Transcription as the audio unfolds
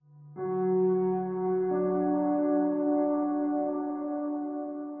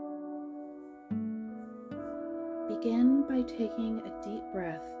Begin by taking a deep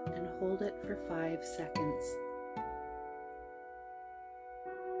breath and hold it for 5 seconds.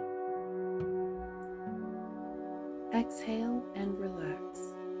 Exhale and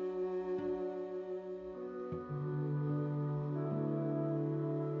relax.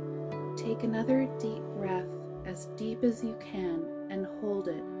 Take another deep breath, as deep as you can, and hold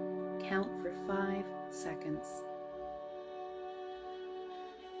it. Count for 5 seconds.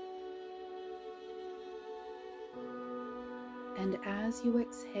 And as you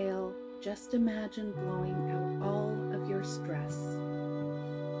exhale, just imagine blowing out all of your stress.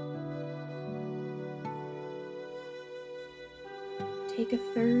 Take a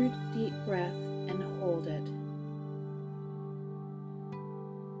third deep breath and hold it.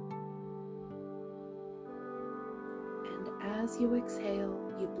 And as you exhale,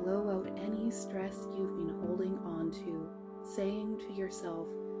 you blow out any stress you've been holding on to, saying to yourself,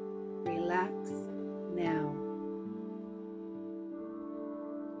 "Relax now."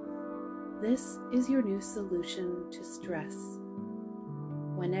 This is your new solution to stress.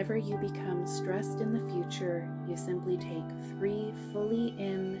 Whenever you become stressed in the future, you simply take 3 fully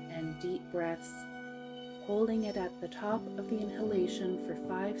in and deep breaths, holding it at the top of the inhalation for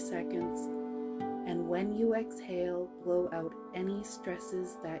 5 seconds, and when you exhale, blow out any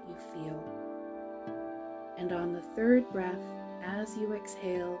stresses that you feel. And on the third breath, as you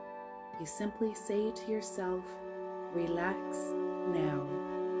exhale, you simply say to yourself, "Relax now."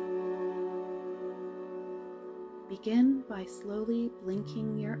 Begin by slowly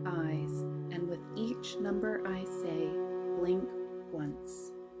blinking your eyes, and with each number I say, blink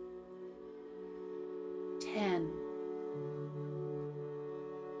once. 10,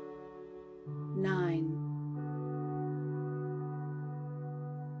 9,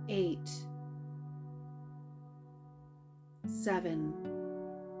 8, 7,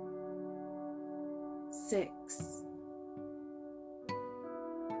 6,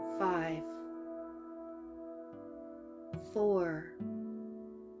 5, 4,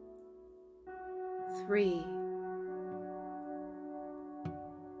 3,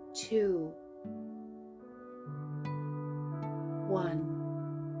 2, 1,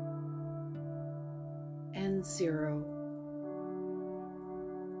 and 0.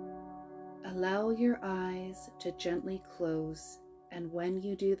 Allow your eyes to gently close, and when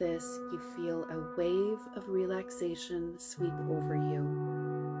you do this, you feel a wave of relaxation sweep over you.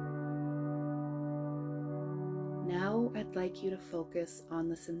 Now I'd like you to focus on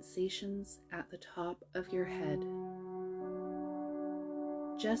the sensations at the top of your head.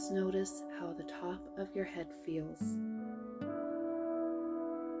 Just notice how the top of your head feels.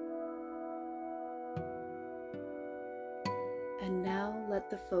 And now let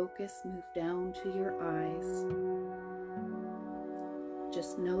the focus move down to your eyes.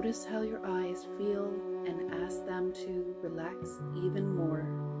 Just notice how your eyes feel and ask them to relax even more.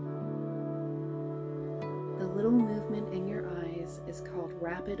 The little movement in your eyes is called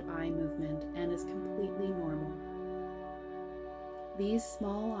rapid eye movement and is completely normal. These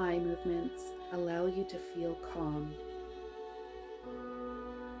small eye movements allow you to feel calm.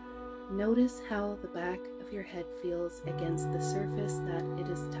 Notice how the back of your head feels against the surface that it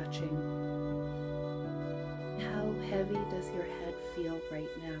is touching. How heavy does your head feel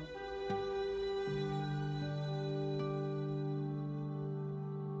right now?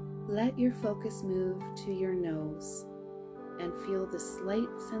 Let your focus move to your nose and feel the slight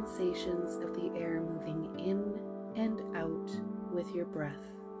sensations of the air moving in and out with your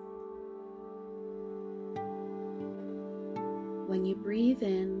breath. When you breathe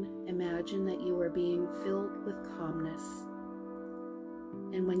in, imagine that you are being filled with calmness.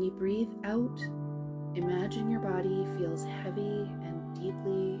 And when you breathe out, imagine your body feels heavy and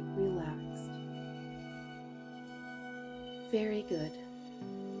deeply relaxed. Very good.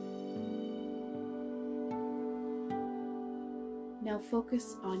 Now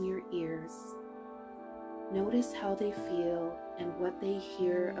focus on your ears. Notice how they feel and what they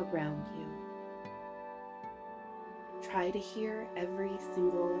hear around you. Try to hear every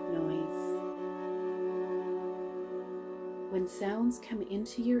single noise. When sounds come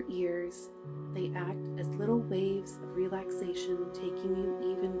into your ears, they act as little waves of relaxation, taking you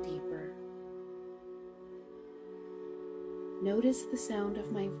even deeper. Notice the sound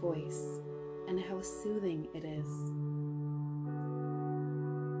of my voice and how soothing it is.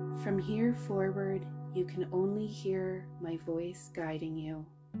 From here forward, you can only hear my voice guiding you.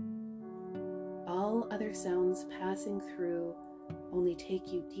 All other sounds passing through only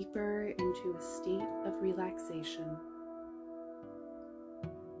take you deeper into a state of relaxation.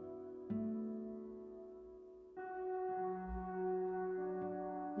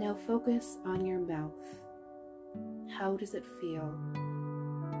 Now focus on your mouth. How does it feel?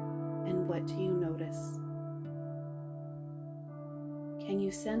 And what do you notice? Can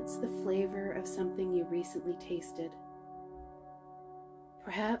you sense the flavor of something you recently tasted?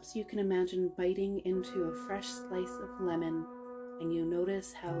 Perhaps you can imagine biting into a fresh slice of lemon and you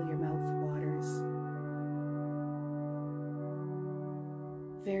notice how your mouth waters.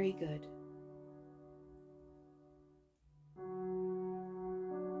 Very good.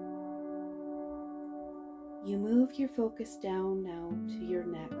 You move your focus down now to your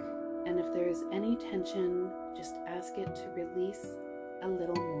neck, and if there is any tension, just ask it to release a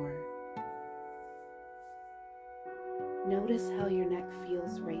little more. Notice how your neck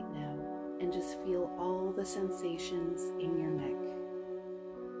feels right now, and just feel all the sensations in your neck.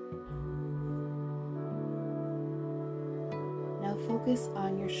 Now focus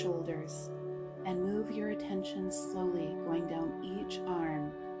on your shoulders and move your attention slowly going down each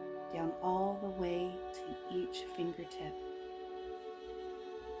arm, down all the way to each fingertip.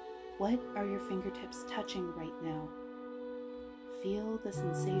 What are your fingertips touching right now? Feel the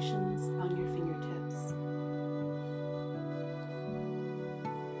sensations on your fingertips.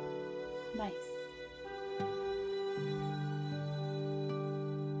 Nice.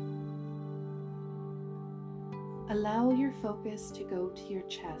 Allow your focus to go to your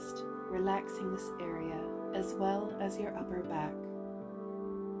chest, relaxing this area as well as your upper back.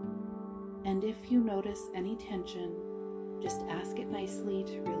 And if you notice any tension, just ask it nicely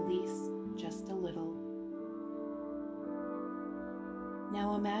to release just a little.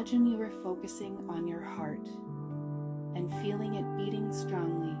 Now imagine you are focusing on your heart and feeling it beating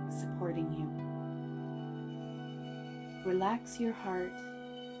strongly, supporting you. Relax your heart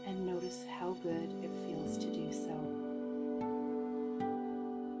and notice how good it feels to do so.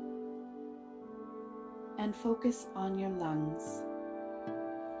 And focus on your lungs.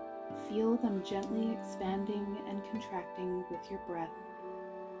 Feel them gently expanding and contracting with your breath,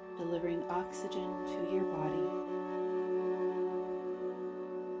 delivering oxygen to your body.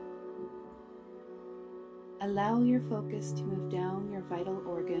 Allow your focus to move down your vital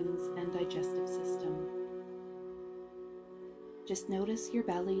organs and digestive system. Just notice your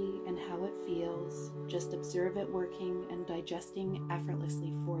belly and how it feels. Just observe it working and digesting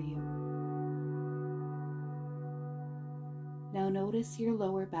effortlessly for you. Now notice your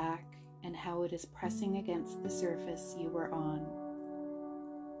lower back and how it is pressing against the surface you were on.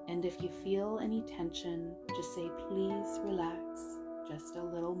 And if you feel any tension, just say, please relax just a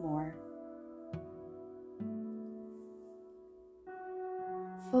little more.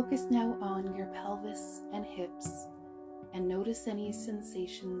 Focus now on your pelvis and hips and notice any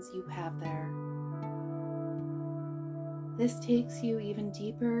sensations you have there. This takes you even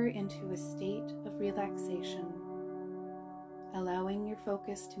deeper into a state of relaxation, allowing your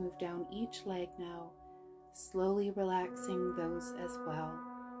focus to move down each leg now, slowly relaxing those as well.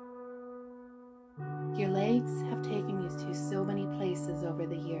 Your legs have taken you to so many places over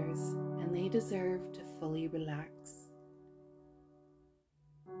the years, and they deserve to fully relax.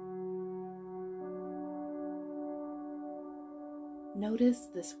 Notice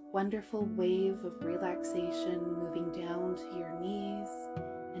this wonderful wave of relaxation moving down to your knees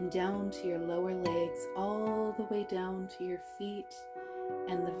and down to your lower legs, all the way down to your feet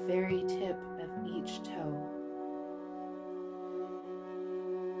and the very tip of each toe.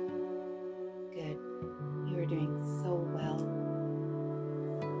 Good. You are doing so well.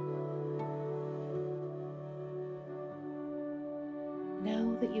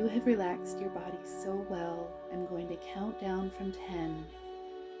 Now that you have relaxed your body so well, I'm going to count down from 10,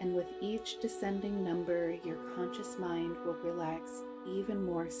 and with each descending number, your conscious mind will relax even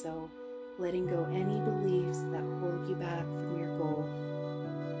more so, letting go any beliefs that hold you back from your goal.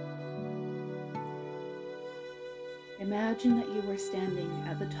 Imagine that you are standing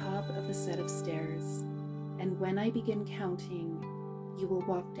at the top of a set of stairs, and when I begin counting, you will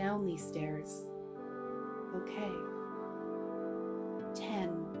walk down these stairs. Okay. 10,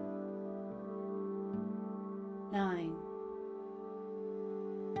 9,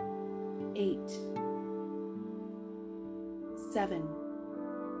 8, 7,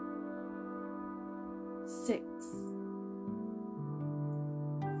 6,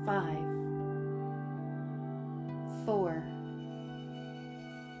 5, 4,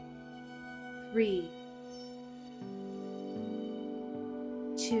 3,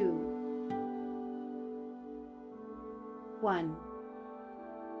 2, 1,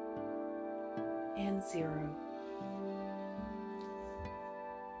 and 0.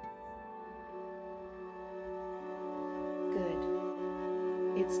 Good.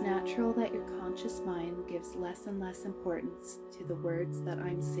 It's natural that your conscious mind gives less and less importance to the words that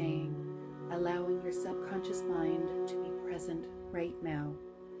I'm saying, allowing your subconscious mind to be present right now.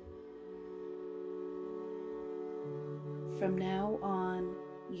 From now on,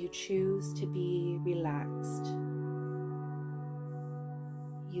 you choose to be relaxed.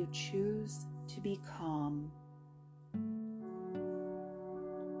 You choose to be calm.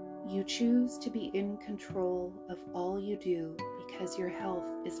 You choose to be in control of all you do because your health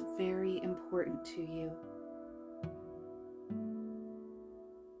is very important to you.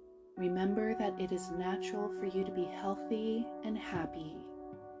 Remember that it is natural for you to be healthy and happy.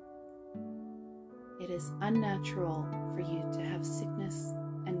 It is unnatural for you to have sickness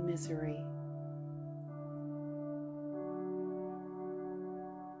and misery.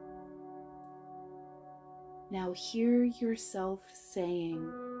 Now hear yourself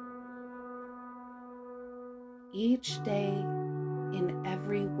saying, each day, in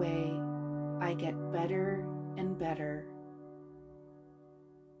every way, I get better and better.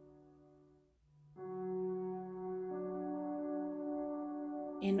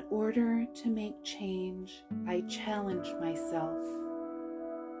 In order to make change, I challenge myself.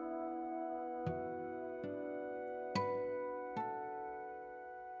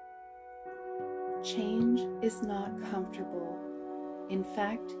 Change is not comfortable. In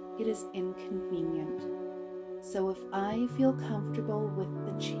fact, it is inconvenient. So if I feel comfortable with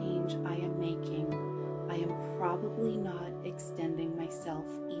the change I am making, I am probably not extending myself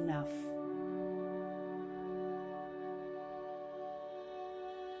enough.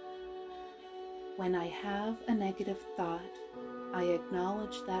 When I have a negative thought, I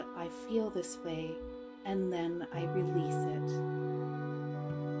acknowledge that I feel this way, and then I release it.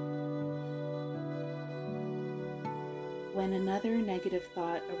 When another negative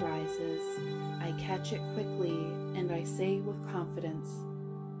thought arises, I catch it quickly and I say with confidence,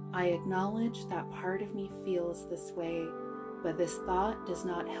 I acknowledge that part of me feels this way, but this thought does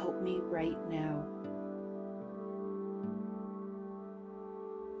not help me right now.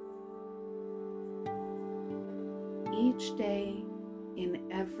 Each day, in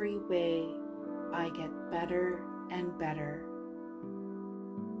every way, I get better and better.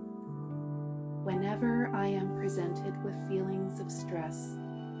 Whenever I am presented with feelings of stress,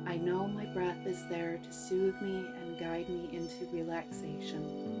 I know my breath is there to soothe me and guide me into relaxation.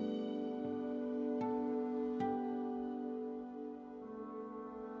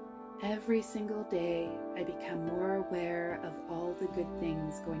 Every single day, I become more aware of all the good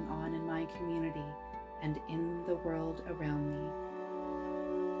things going on in my community and in the world around me.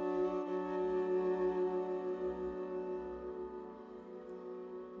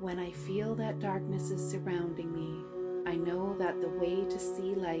 When I feel that darkness is surrounding me, I know that the way to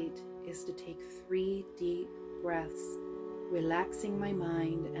see light is to take 3 deep breaths, relaxing my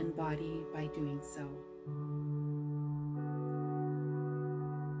mind and body by doing so.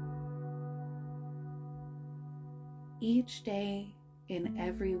 Each day, in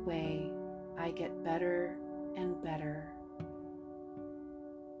every way, I get better and better.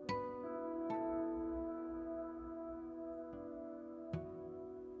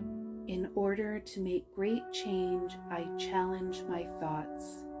 In order to make great change, I challenge my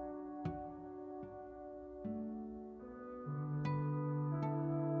thoughts.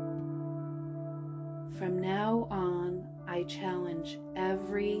 From now on, I challenge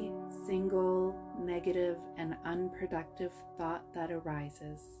every single negative and unproductive thought that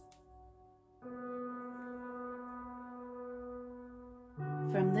arises.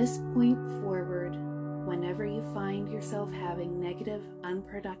 From this point forward, whenever you find yourself having negative,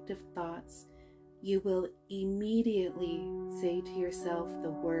 unproductive thoughts, you will immediately say to yourself the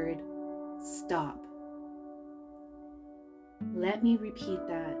word, stop. Let me repeat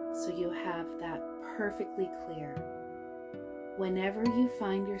that so you have that perfectly clear. Whenever you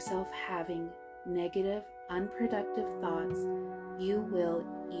find yourself having negative, unproductive thoughts, you will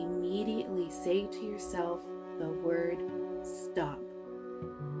immediately say to yourself the word, stop.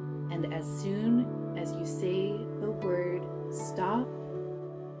 And as soon as you say the word stop,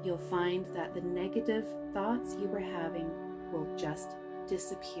 you'll find that the negative thoughts you were having will just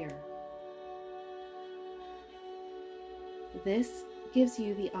disappear. This gives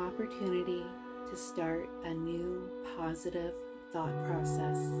you the opportunity to start a new positive thought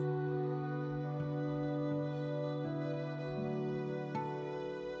process.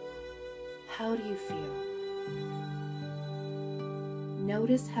 How do you feel?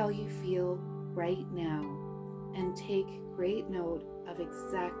 Notice how you feel right now and take great note of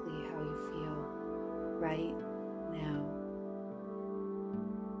exactly how you feel right now.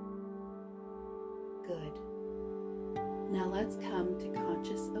 Good. Now let's come to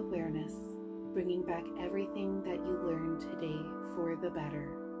conscious awareness, bringing back everything that you learned today for the better.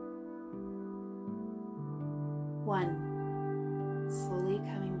 1. Slowly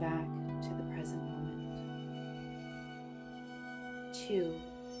coming back to the present moment. 2.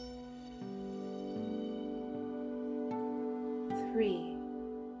 3.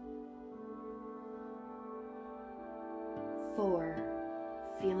 4.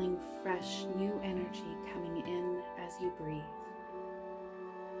 Feeling fresh, new energy coming in as you breathe.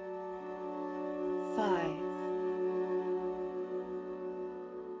 5.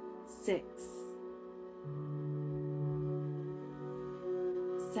 6.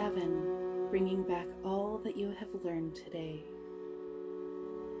 7. Bringing back all that you have learned today.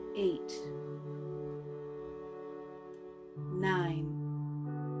 8.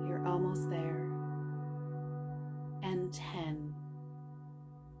 9. You're almost there. And 10.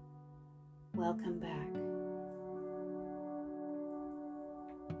 Welcome back.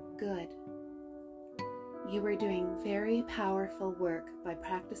 Good. You are doing very powerful work by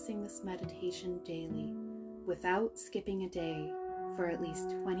practicing this meditation daily without skipping a day for at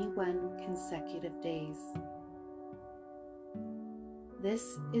least 21 consecutive days.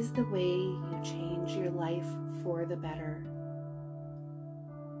 This is the way you change your life for the better.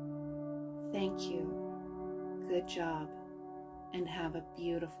 Thank you. Good job, and have a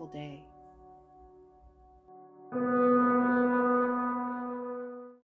beautiful day.